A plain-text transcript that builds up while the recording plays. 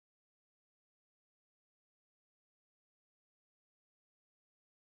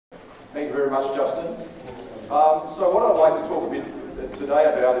Thank you very much, Justin. So what I'd like to talk a bit today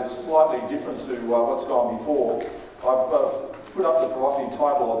about is slightly different to what's gone before. I've put up the provocative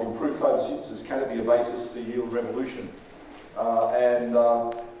title of Improved Photosynthesis, Can It Be a Basis to Yield Revolution? And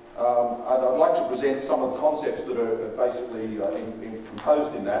I'd like to present some of the concepts that are basically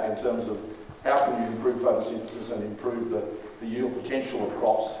composed in that, in terms of how can you improve photosynthesis and improve the yield potential of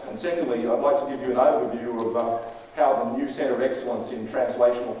crops. And secondly, I'd like to give you an overview of how the new Centre of Excellence in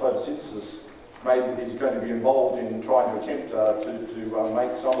Translational Photosynthesis is going to be involved in trying to attempt to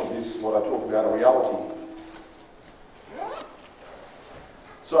make some of this, what I talk about, a reality.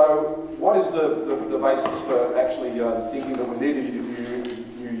 So what is the basis for actually thinking that we need a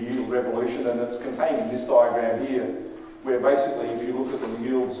new yield revolution? And it's contained in this diagram here, where basically if you look at the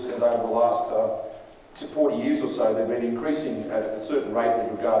yields over the last 40 years or so, they've been increasing at a certain rate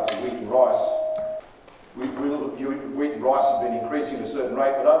with regard to wheat and rice. Wheat and rice have been increasing at a certain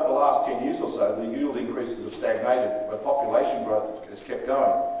rate, but over the last 10 years or so, the yield increases have stagnated, but population growth has kept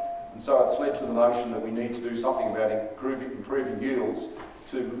going. And so it's led to the notion that we need to do something about improving yields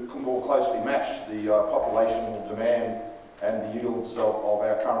to more closely match the populational demand and the yields of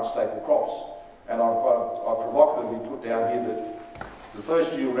our current staple crops. And I've provocatively put down here that the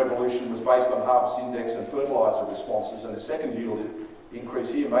first yield revolution was based on harvest index and fertiliser responses, and the second yield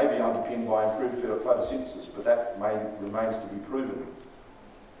increase here may be underpinned by improved photosynthesis, but that remains to be proven.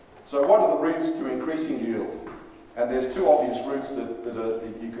 So what are the routes to increasing yield? And there's two obvious routes that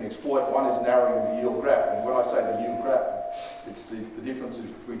you can exploit. One is narrowing the yield gap, and when I say the yield gap, it's the differences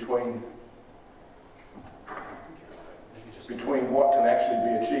between what can actually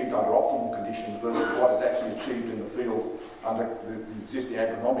be achieved under optimal conditions versus what is actually achieved in the field under the existing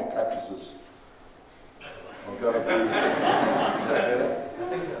agronomic practices. Okay. Is that better? I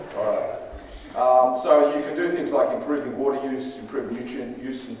think so. All right. So you can do things like improving water use, improve nutrient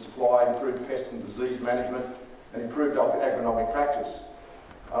use and supply, improve pest and disease management, and improve agronomic practice.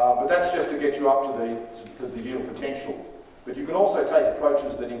 But that's just to get you up to the yield potential. But you can also take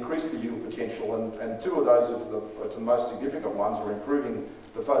approaches that increase the yield potential, and two of those are the most significant ones are improving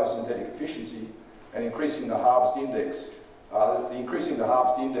the photosynthetic efficiency and increasing the harvest index. Increasing the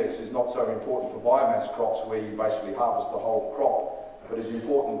harvest index is not so important for biomass crops where you basically harvest the whole crop, but it's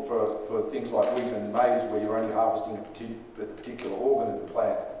important for things like wheat and maize where you're only harvesting a particular organ of the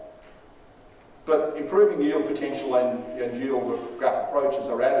plant. But improving yield potential and yield gap approaches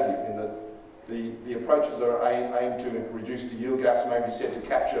are additive in that the approaches are aimed to reduce the yield gaps, maybe set to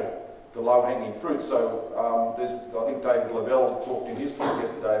capture the low-hanging fruit. So I think David Lavelle talked in his talk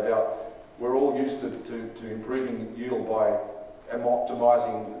yesterday about we're all used to improving yield by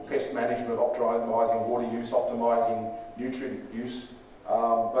optimising pest management, optimising water use, optimising nutrient use.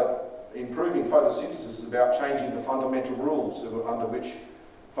 But improving photosynthesis is about changing the fundamental rules under which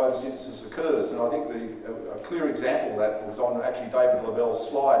photosynthesis occurs. And I think a clear example of that was on actually David Lavelle's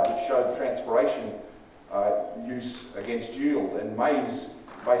slide, which showed transpiration use against yield. And maize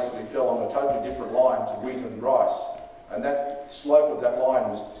basically fell on a totally different line to wheat and rice. And that slope of that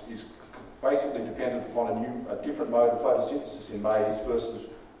line is basically dependent upon a different mode of photosynthesis in maize versus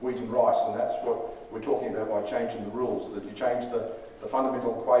wheat and rice, and that's what we're talking about by changing the rules, that you change the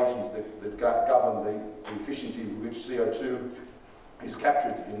fundamental equations that govern the efficiency with which CO2 is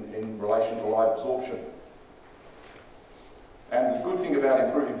captured in relation to light absorption. And the good thing about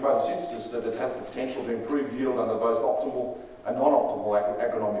improving photosynthesis is that it has the potential to improve yield under both optimal and non-optimal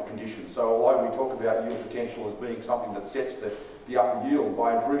agronomic conditions. So although we talk about yield potential as being something that sets the upper yield,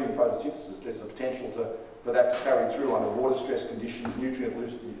 by improving photosynthesis, there's a potential for that to carry through under water stress conditions, nutrient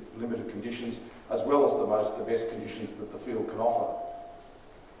limited conditions, as well as the best conditions that the field can offer.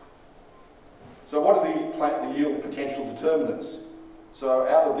 So what are the yield potential determinants? So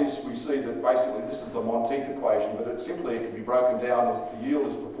out of this we see that basically this is the Monteith equation, but it can be broken down as the yield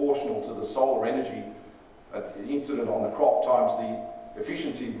is proportional to the solar energy incident on the crop times the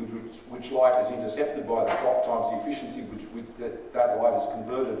efficiency with which light is intercepted by the crop times the efficiency with which that light is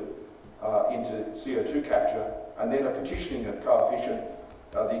converted into CO2 capture, and then a partitioning coefficient,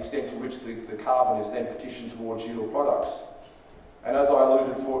 the extent to which the carbon is then partitioned towards yield products. And as I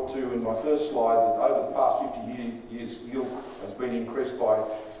alluded to in my first slide, that over the past 50 years, yield has been increased by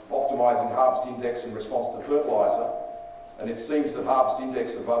optimising harvest index in response to fertiliser. And it seems that harvest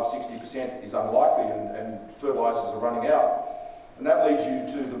index above 60% is unlikely, and fertilisers are running out. And that leads you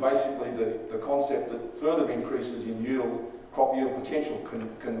to basically the concept that further increases in yield, crop yield potential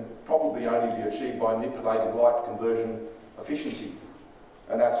can probably only be achieved by manipulating light conversion efficiency,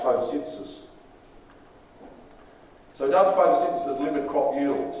 and that's photosynthesis. So does photosynthesis limit crop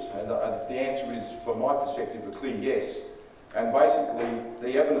yields? And the answer is, from my perspective, a clear yes. And basically,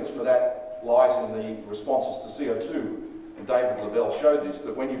 the evidence for that lies in the responses to CO2. And David Lavelle showed this,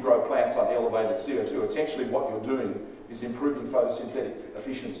 that when you grow plants on elevated CO2, essentially what you're doing is improving photosynthetic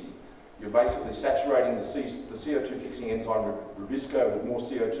efficiency. You're basically saturating the CO2 fixing enzyme Rubisco with more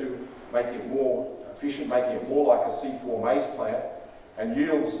CO2, making it more efficient, making it more like a C4 maize plant, and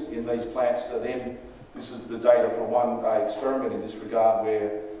yields in these plants are then, this is the data from one experiment in this regard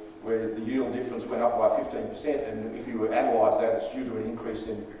where the yield difference went up by 15%, and if you analyse that, it's due to an increase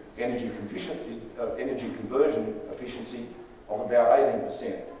in energy conversion efficiency of about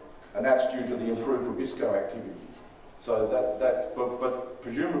 18%, and that's due to the improved Rubisco activity. So but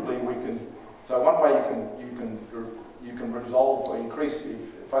presumably we can. So one way you can resolve or increase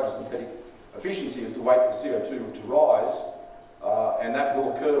photosynthetic efficiency is to wait for CO2 to rise, and that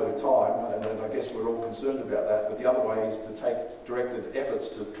will occur with time. And I guess we're all concerned about that. But the other way is to take directed efforts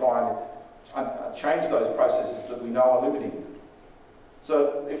to try and change those processes that we know are limiting.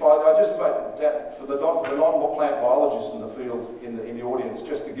 So if I just make that for the non-plant biologists in the field, in the audience,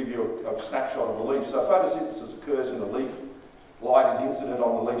 just to give you a snapshot of the leaf. So photosynthesis occurs in the leaf. Light is incident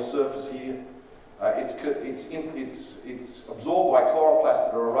on the leaf surface here. It's absorbed by chloroplasts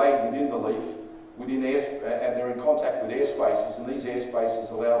that are arrayed within the leaf, and they're in contact with air spaces, and these air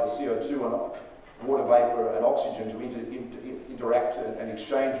spaces allow the CO2 and water vapour and oxygen to interact and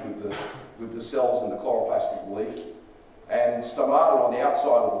exchange with the cells in the chloroplast of the leaf. And stomata on the outside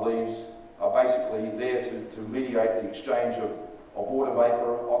of the leaves are basically there to mediate the exchange of water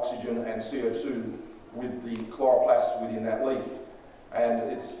vapour, oxygen and CO2 with the chloroplasts within that leaf. And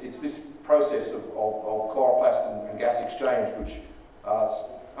it's this process of chloroplast and gas exchange which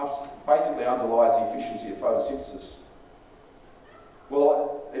basically underlies the efficiency of photosynthesis.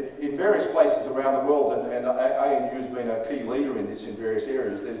 Well, in various places around the world, and ANU has been a key leader in this in various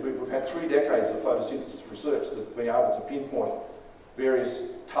areas, we've had 3 decades of photosynthesis research that's been able to pinpoint various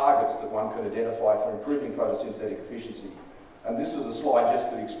targets that one can identify for improving photosynthetic efficiency. And this is a slide just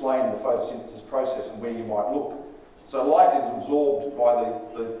to explain the photosynthesis process and where you might look. So light is absorbed by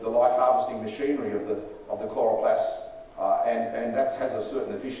the light harvesting machinery of the chloroplasts, and that has a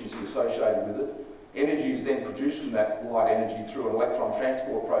certain efficiency associated with it. Energy is then produced from that light energy through an electron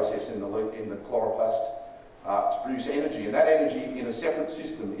transport process in the chloroplast to produce energy. And that energy in a separate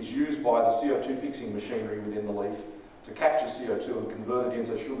system is used by the CO2 fixing machinery within the leaf to capture CO2 and convert it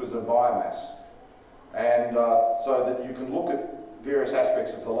into sugars and biomass. And so that you can look at various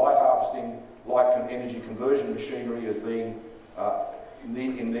aspects of the light harvesting, light energy conversion machinery as being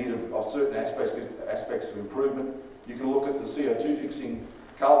in need of certain aspects of improvement. You can look at the CO2 fixing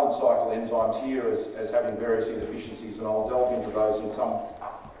Calvin cycle enzymes here as having various inefficiencies, and I'll delve into those in some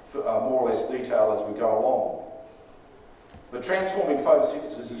more or less detail as we go along. But transforming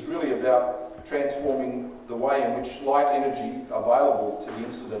photosynthesis is really about transforming the way in which light energy available to the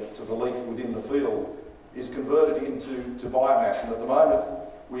incident, to the leaf within the field, is converted into biomass. And at the moment,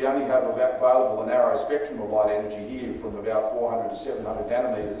 we only have available a narrow spectrum of light energy here from about 400 to 700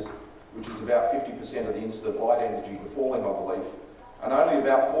 nanometers, which is about 50% of the incident light energy falling on the leaf. And only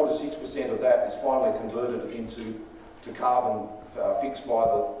about 4 to 6% of that is finally converted into carbon fixed by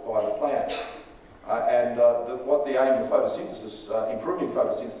the plant. What the aim of photosynthesis, improving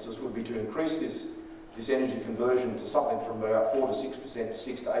photosynthesis, would be to increase this energy conversion to something from about 4 to 6% to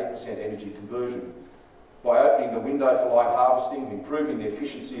 6 to 8% energy conversion by opening the window for light harvesting, improving the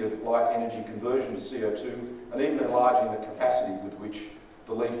efficiency of light energy conversion to CO2, and even enlarging the capacity with which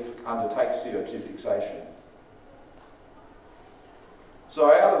the leaf undertakes CO2 fixation. So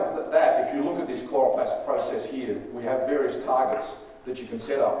out of that, if you look at this chloroplast process here, we have various targets that you can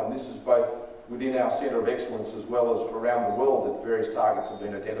set up, and this is both within our Centre of Excellence as well as around the world that various targets have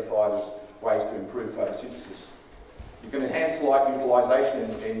been identified as ways to improve photosynthesis. You can enhance light utilisation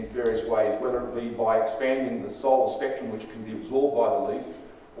in various ways, whether it be by expanding the solar spectrum which can be absorbed by the leaf,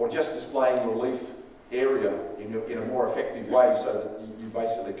 or just displaying your leaf area in a more effective way so that you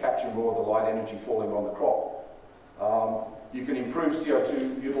basically capture more of the light energy falling on the crop. You can improve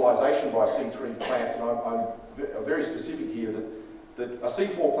CO2 utilisation by C3 plants, and I'm very specific here that a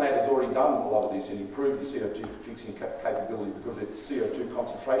C4 plant has already done a lot of this and improved the CO2 fixing capability because of its CO2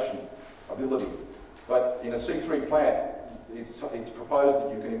 concentration ability. But in a C3 plant, it's proposed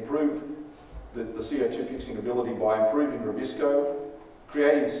that you can improve the CO2 fixing ability by improving Rubisco,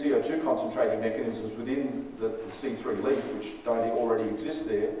 creating CO2 concentrating mechanisms within the C3 leaf, which don't already exist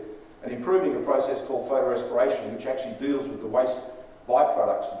there, and improving a process called photorespiration, which actually deals with the waste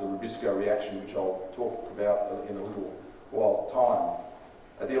byproducts of the Rubisco reaction, which I'll talk about in a little while time.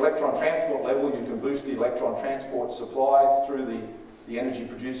 At the electron transport level, you can boost the electron transport supply through the energy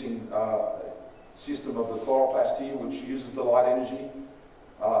producing system of the chloroplast here, which uses the light energy,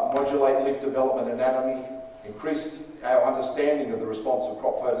 modulate leaf development anatomy, increase our understanding of the response of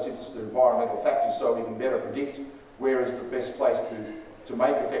crop photosynthesis to environmental factors so we can better predict where is the best place to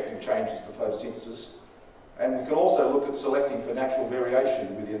make effective changes to photosynthesis. And we can also look at selecting for natural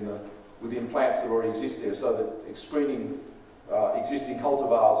variation within plants that already exist there, so that screening existing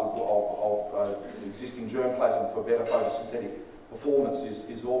cultivars of existing germplasm for better photosynthetic performance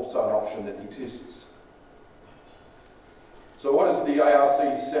is also an option that exists. So what is the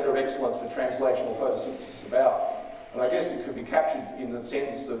ARC's Centre of Excellence for Translational Photosynthesis about? And I guess it could be captured in the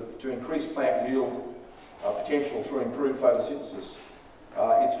sentence of to increase plant yield potential through improved photosynthesis.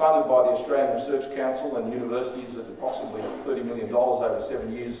 It's funded by the Australian Research Council and universities at approximately $30 million over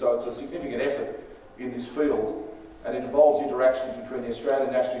 7 years, so it's a significant effort in this field, and it involves interactions between the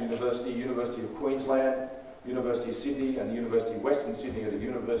Australian National University, University of Queensland, University of Sydney and the University of Western Sydney at a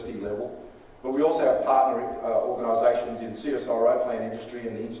university level. But we also have partner organisations in CSIRO plant industry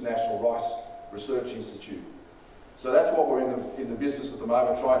and the International Rice Research Institute. So that's what we're in the business at the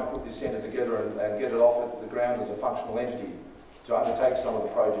moment, trying to put this centre together and get it off at the ground as a functional entity to undertake some of the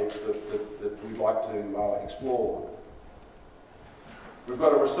projects that we'd like to explore. We've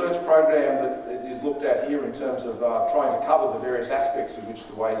got a research program that is looked at here in terms of trying to cover the various aspects in which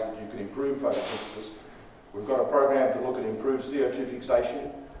the ways that you can improve photosynthesis. We've got a program to look at improved CO2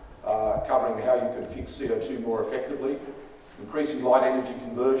 fixation, covering how you can fix CO2 more effectively, increasing light energy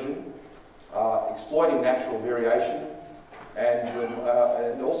conversion, exploiting natural variation,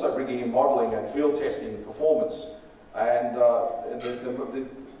 and also bringing in modelling and field testing performance. And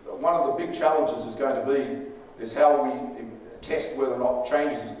one of the big challenges is going to be is how we test whether or not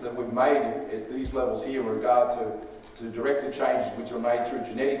changes that we've made at these levels here in regard to directed changes which are made through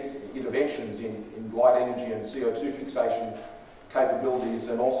genetic interventions in light energy and CO2 fixation capabilities,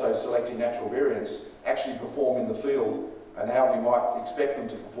 and also selecting natural variants, actually perform in the field, and how we might expect them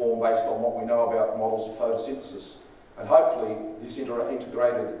to perform based on what we know about models of photosynthesis. And hopefully this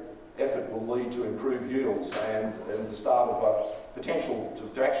integrated effort will lead to improved yields and the start of a potential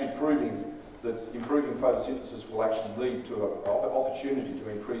to actually proving that improving photosynthesis will actually lead to an opportunity to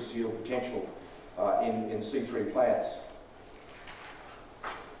increase yield potential in C3 plants.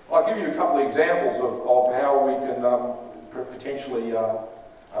 I'll give you a couple of examples of how we can potentially,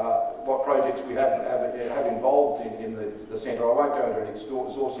 what projects we have involved in the centre. I won't go into any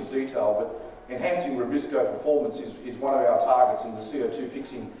exhaustive detail, but enhancing Rubisco performance is one of our targets in the CO2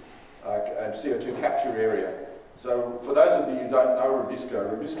 fixing and CO2 capture area. So for those of you who don't know Rubisco,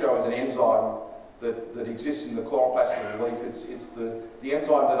 Rubisco is an enzyme that exists in the chloroplast of the leaf. It's the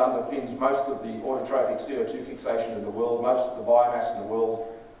enzyme that underpins most of the autotrophic CO2 fixation in the world. Most of the biomass in the world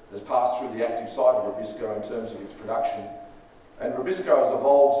has passed through the active site of Rubisco in terms of its production. And Rubisco has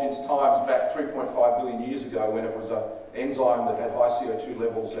evolved since times back 3.5 billion years ago, when it was an enzyme that had high CO2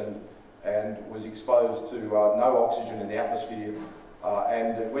 levels and was exposed to no oxygen in the atmosphere.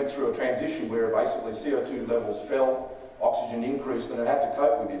 And it went through a transition where basically CO2 levels fell, oxygen increased, and it had to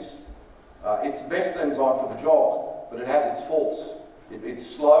cope with this. It's the best enzyme for the job, but it has its faults. It's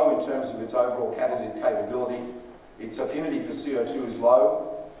slow in terms of its overall catalytic capability. Its affinity for CO2 is low,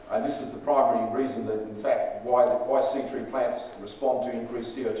 and this is the primary reason that, in fact, why C3 plants respond to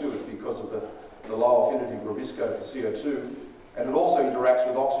increased CO2 is because of the low affinity of Rubisco for CO2, and it also interacts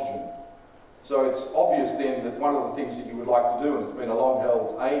with oxygen. So it's obvious then that one of the things that you would like to do, and it's been a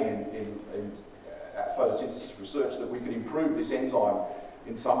long-held aim in photosynthesis research, that we could improve this enzyme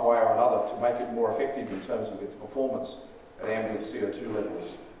in some way or another to make it more effective in terms of its performance at ambient CO2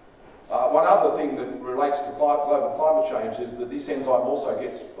 levels. One other thing that relates to global climate change is that this enzyme also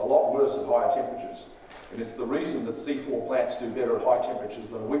gets a lot worse at higher temperatures. And it's the reason that C4 plants do better at high temperatures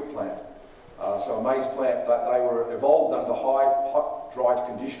than a wheat plant. So a maize plant, they were evolved under hot, dry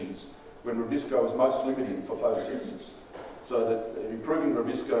conditions when Rubisco is most limiting for photosynthesis. So that improving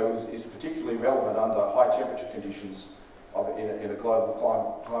Rubisco is particularly relevant under high temperature conditions in a global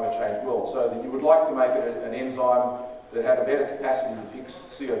climate change world. So that you would like to make it an enzyme that had a better capacity to fix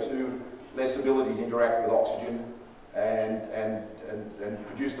CO2, less ability to interact with oxygen, and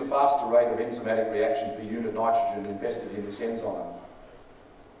produced a faster rate of enzymatic reaction per unit nitrogen invested in this enzyme.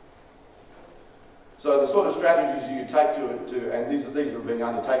 So the sort of strategies you take and these are being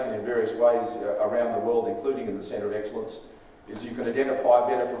undertaken in various ways around the world, including in the Centre of Excellence, is you can identify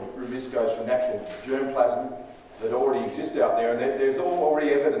better Rubiscos from natural germplasm that already exist out there, and there's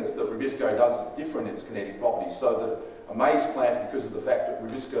already evidence that Rubisco does differ in its kinetic properties, so that a maize plant, because of the fact that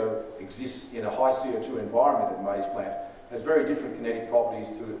Rubisco exists in a high CO2 environment in a maize plant, has very different kinetic properties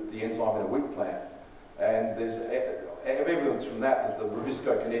to the enzyme in a wheat plant. And there's evidence from that the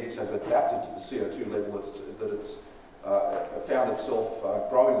Rubisco kinetics have adapted to the CO2 level that it's found itself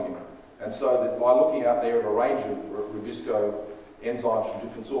growing in. And so that by looking out there at a range of Rubisco enzymes from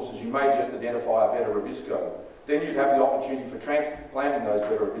different sources, you may just identify a better Rubisco. Then you'd have the opportunity for transplanting those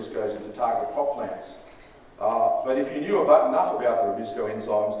better Rubiscos into target crop plants. But if you knew enough about the Rubisco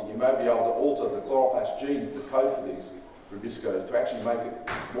enzymes, that you may be able to alter the chloroplast genes that code for these Rubiscos to actually make it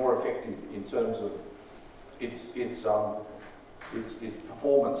more effective in terms of its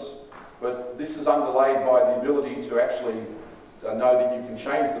performance. But this is underlaid by the ability to actually know that you can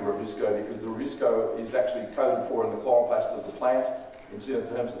change the Rubisco, because the Rubisco is actually coded for in the chloroplast of the plant in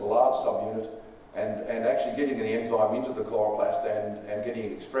terms of the large subunit, and actually getting the enzyme into the chloroplast and getting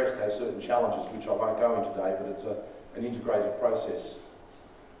it expressed has certain challenges, which I won't go into today, but it's an integrated process.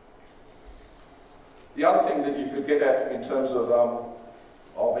 The other thing that you could get at in terms of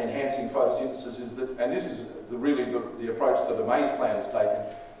enhancing photosynthesis is that, and this is really the approach that the maize plant has taken,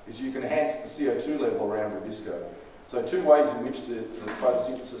 is you can enhance the CO2 level around Rubisco. So two ways in which the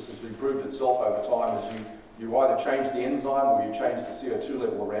photosynthesis has improved itself over time is you either change the enzyme or you change the CO2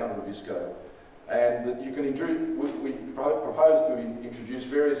 level around Rubisco. And that you can we propose to introduce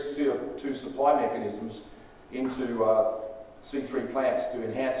various CO2 supply mechanisms into C3 plants to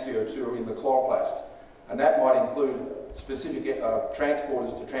enhance CO2 in the chloroplast. And that might include specific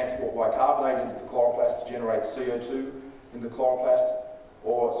transporters to transport bicarbonate into the chloroplast to generate CO2 in the chloroplast,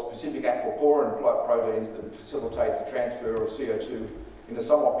 or specific aquaporin proteins that facilitate the transfer of CO2 in a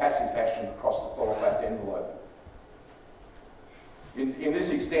somewhat passive fashion across the chloroplast envelope. In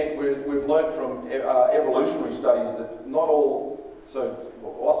this extent, we've learned from evolutionary studies that not all, so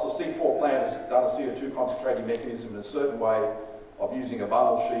whilst the C4 plant has done a CO2 concentrating mechanism in a certain way of using a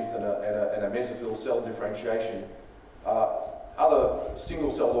bundle sheath and a mesophyll cell differentiation, other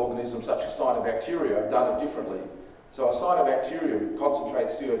single-celled organisms such as cyanobacteria have done it differently. So a cyanobacterium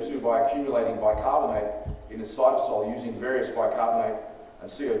concentrates CO2 by accumulating bicarbonate in its cytosol using various bicarbonate and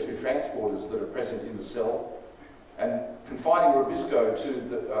CO2 transporters that are present in the cell, and confining Rubisco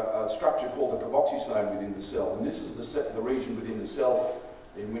to a structure called the carboxysome within the cell. And this is the region within the cell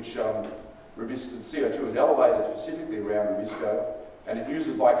in which CO2 is elevated specifically around Rubisco, and it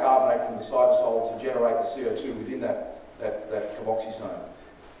uses bicarbonate from the cytosol to generate the CO2 within that carboxysome.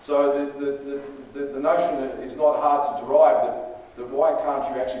 So the notion that it's not hard to derive that why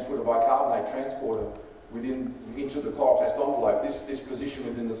can't you actually put a bicarbonate transporter into the chloroplast envelope, this position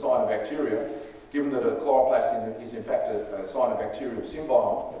within the cyanobacteria, given that a chloroplast is in fact a cyanobacterial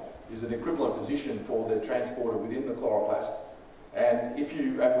symbiont, is an equivalent position for the transporter within the chloroplast. And we've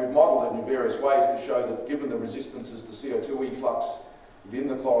modelled it in various ways to show that given the resistances to CO2 efflux within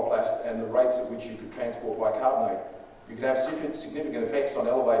the chloroplast and the rates at which you could transport bicarbonate, you could have significant effects on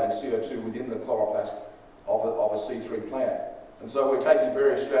elevating CO2 within the chloroplast of a C3 plant. And so we're taking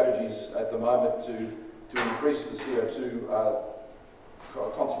various strategies at the moment to increase the CO2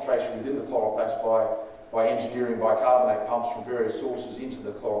 concentration within the chloroplast by engineering bicarbonate pumps from various sources into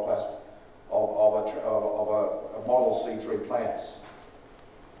the chloroplast of a model C3 plants.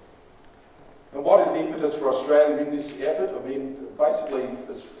 And what is the impetus for Australia in this effort? I mean, basically,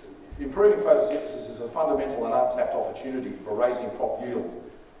 improving photosynthesis is a fundamental and untapped opportunity for raising crop yield.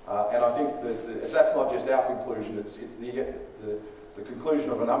 And I think that that's not just our conclusion, it's the conclusion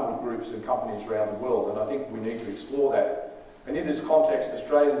of a number of groups and companies around the world, and I think we need to explore that. And in this context,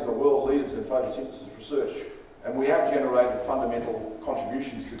 Australians are world leaders in photosynthesis research, and we have generated fundamental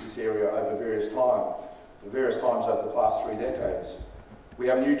contributions to this area over various times over the past 3 decades. We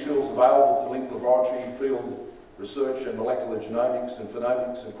have new tools available to link laboratory, field research and molecular genomics and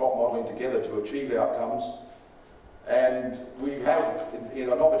phenomics and crop modelling together to achieve outcomes. And we have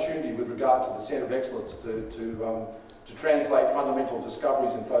an opportunity with regard to the Centre of Excellence to translate fundamental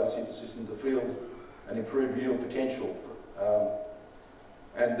discoveries in photosynthesis into the field and improve yield potential.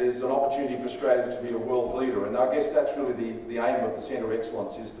 And there's an opportunity for Australia to be a world leader, and I guess that's really the aim of the Centre of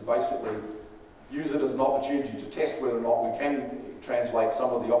Excellence, is to basically use it as an opportunity to test whether or not we can translate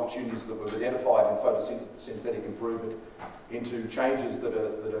some of the opportunities that we've identified in photosynthetic improvement into changes that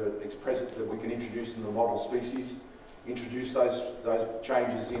are present that we can introduce in the model species, introduce those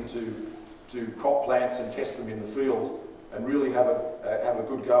changes into crop plants and test them in the field, and really have a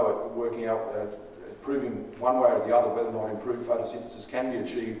good go at working out proving one way or the other whether or not improved photosynthesis can be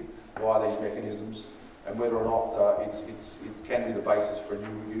achieved via these mechanisms, and whether or not it can be the basis for a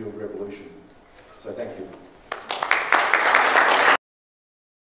new yield revolution. So thank you.